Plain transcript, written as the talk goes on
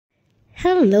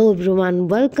Hello everyone,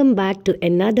 welcome back to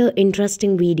another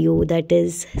interesting video, that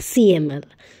is CML.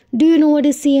 Do you know what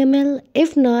is CML?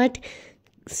 If not,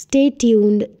 stay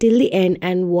tuned till the end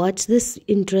and watch this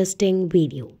interesting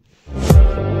video.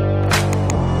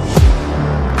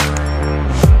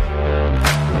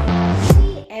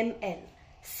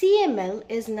 CML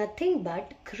is nothing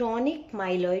but chronic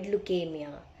myeloid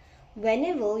leukemia.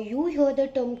 Whenever you hear the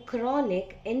term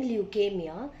chronic in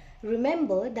leukemia,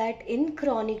 remember that in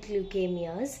chronic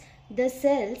leukemias, the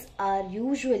cells are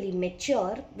usually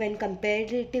mature when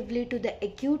comparatively to the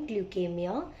acute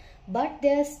leukemia, but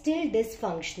they are still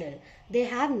dysfunctional. They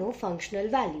have no functional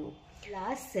value.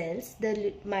 Blast cells,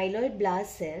 the myeloid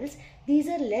blast cells, these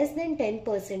are less than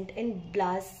 10%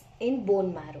 in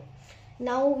bone marrow.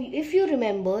 Now, if you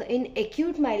remember, in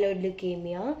acute myeloid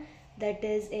leukemia, that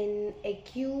is in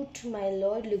acute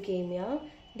myeloid leukemia,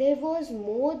 there was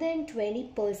more than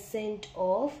 20%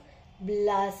 of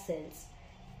blast cells.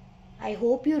 I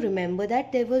hope you remember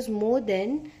that there was more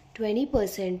than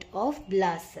 20% of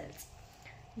blast cells.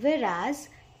 Whereas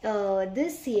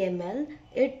this CML,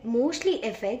 it mostly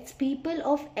affects people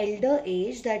of elder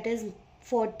age, that is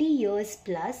 40 years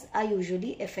plus are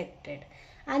usually affected.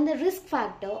 And the risk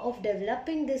factor of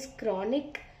developing this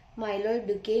chronic myeloid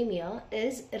leukemia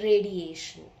is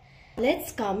radiation.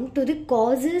 Let's come to the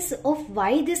causes of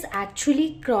why this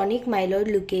actually chronic myeloid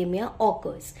leukemia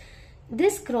occurs.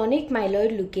 This chronic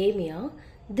myeloid leukemia,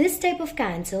 this type of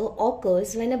cancer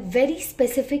occurs when a very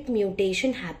specific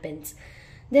mutation happens.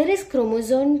 There is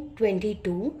chromosome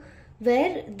 22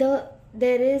 where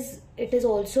it is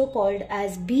also called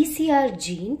as BCR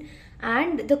gene,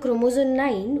 and the chromosome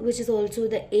 9, which is also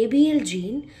the ABL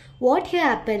gene. What here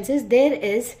happens is there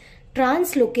is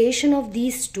translocation of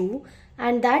these two,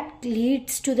 and that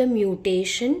leads to the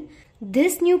mutation.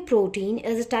 This new protein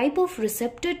is a type of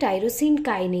receptor tyrosine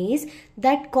kinase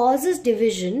that causes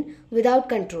division without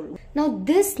control. Now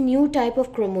this new type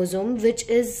of chromosome which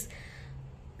is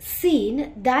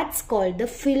seen, that's called the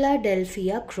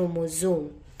Philadelphia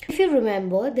chromosome. If you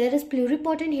remember, there is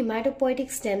pluripotent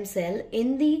hematopoietic stem cell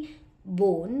in the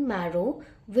bone marrow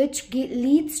which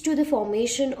leads to the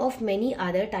formation of many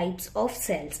other types of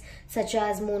cells such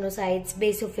as monocytes,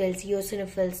 basophils,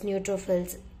 eosinophils,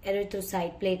 neutrophils,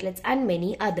 erythrocyte, platelets and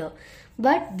many other.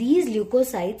 But these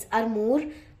leukocytes are more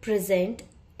present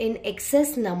in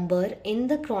excess number in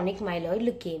the chronic myeloid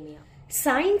leukemia.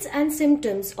 Signs and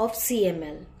symptoms of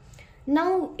CML.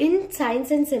 Now in signs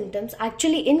and symptoms,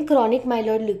 actually in chronic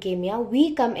myeloid leukemia,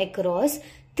 we come across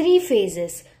three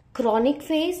phases: chronic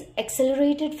phase,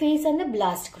 accelerated phase and the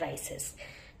blast crisis.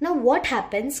 Now what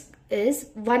happens is,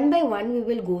 one by one we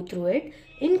will go through it.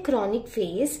 In chronic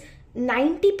phase,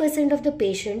 90% of the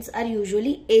patients are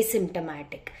usually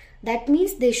asymptomatic. That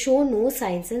means they show no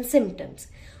signs and symptoms.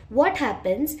 What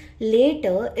happens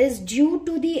later is, due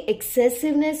to the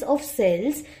excessiveness of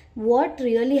cells, what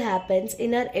really happens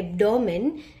in our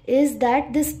abdomen is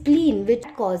that the spleen, which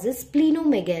causes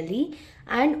splenomegaly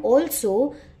and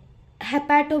also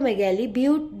hepatomegaly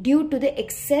due to the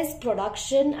excess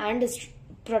production and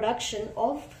production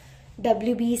of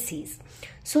WBCs.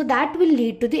 So that will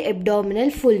lead to the abdominal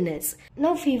fullness.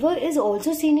 Now fever is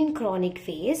also seen in chronic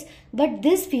phase, but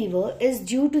this fever is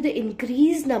due to the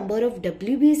increased number of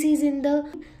WBCs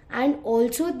and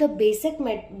also the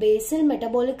basal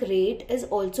metabolic rate is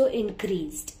also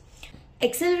increased.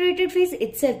 Accelerated phase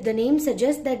itself, the name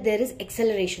suggests that there is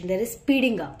acceleration, there is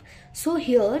speeding up. So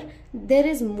here there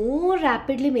is more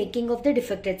rapidly making of the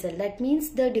defected cell. That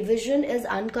means the division is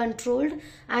uncontrolled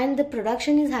and the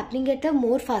production is happening at a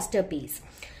more faster pace.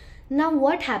 Now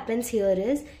what happens here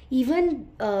is, even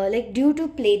due to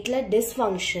platelet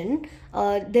dysfunction,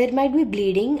 there might be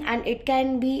bleeding and it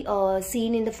can be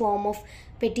seen in the form of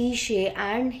petechiae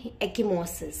and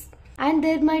ecchymosis. And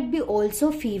there might be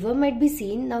also fever might be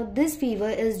seen. Now this fever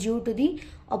is due to the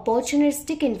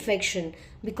opportunistic infection.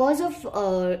 Because of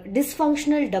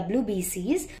dysfunctional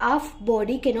WBCs, our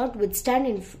body cannot withstand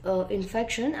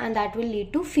infection and that will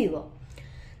lead to fever.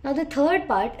 Now the third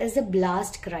part is the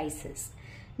blast crisis.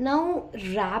 Now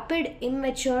rapid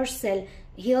immature cell,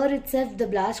 here itself the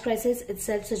blast crisis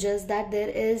itself suggests that there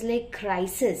is like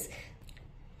crisis.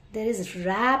 There is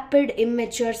rapid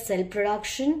immature cell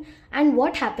production, and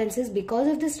what happens is, because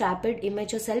of this rapid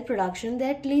immature cell production,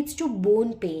 that leads to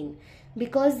bone pain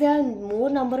because there are more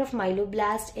number of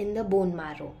myeloblasts in the bone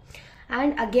marrow.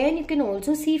 And again you can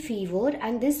also see fever,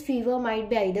 and this fever might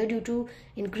be either due to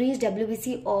increased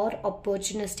WBC or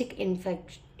opportunistic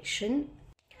infection.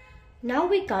 Now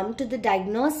we come to the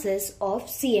diagnosis of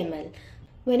CML.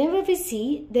 Whenever we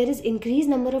see there is increased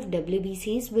number of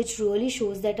WBCs, which really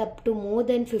shows that up to more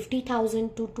than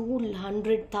 50,000 to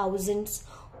 200,000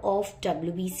 of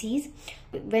WBCs.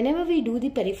 Whenever we do the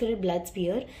peripheral blood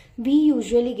smear, we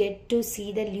usually get to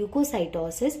see the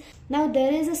leukocytosis. Now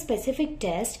there is a specific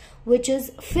test which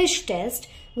is FISH test,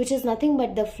 which is nothing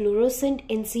but the fluorescent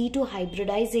in situ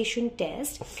hybridization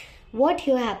test. What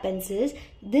here happens is,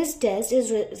 this test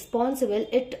is responsible,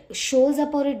 it shows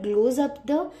up or it glows up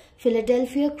the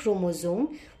Philadelphia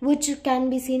chromosome, which can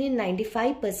be seen in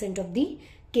 95% of the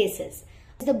cases.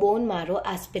 The bone marrow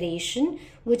aspiration,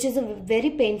 which is a very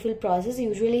painful process.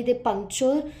 Usually they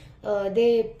puncture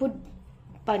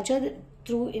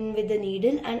through in with the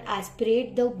needle and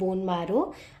aspirate the bone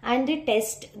marrow, and they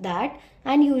test that,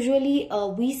 and usually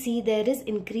we see there is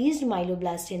increased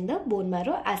myeloblast in the bone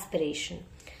marrow aspiration.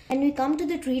 When we come to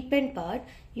the treatment part,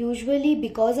 usually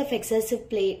because of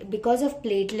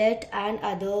platelet and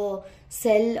other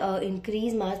cell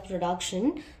increased mass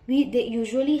production, they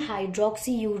usually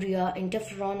hydroxyurea,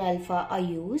 interferon alpha are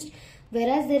used.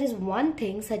 Whereas there is one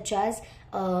thing such as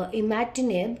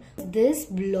imatinib, this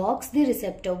blocks the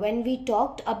receptor. When we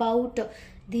talked about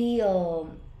the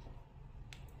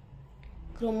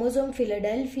chromosome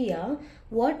Philadelphia,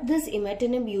 what this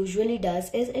imatinib usually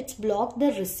does is it's block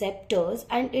the receptors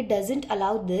and it doesn't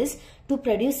allow this to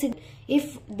produce.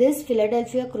 If this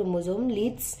Philadelphia chromosome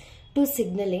leads to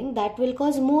signaling, that will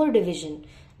cause more division.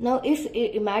 Now if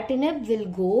imatinib will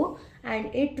go and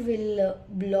it will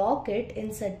block it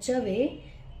in such a way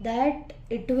that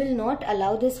it will not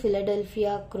allow this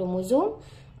Philadelphia chromosome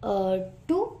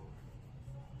to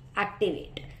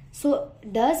activate. So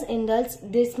does indulge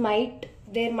this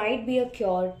there might be a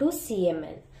cure to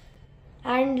CML.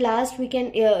 And last, we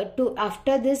can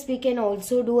after this we can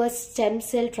also do a stem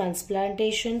cell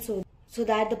transplantation so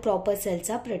that the proper cells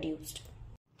are produced.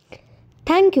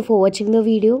 Thank you for watching the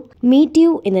video. Meet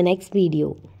you in the next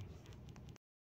video.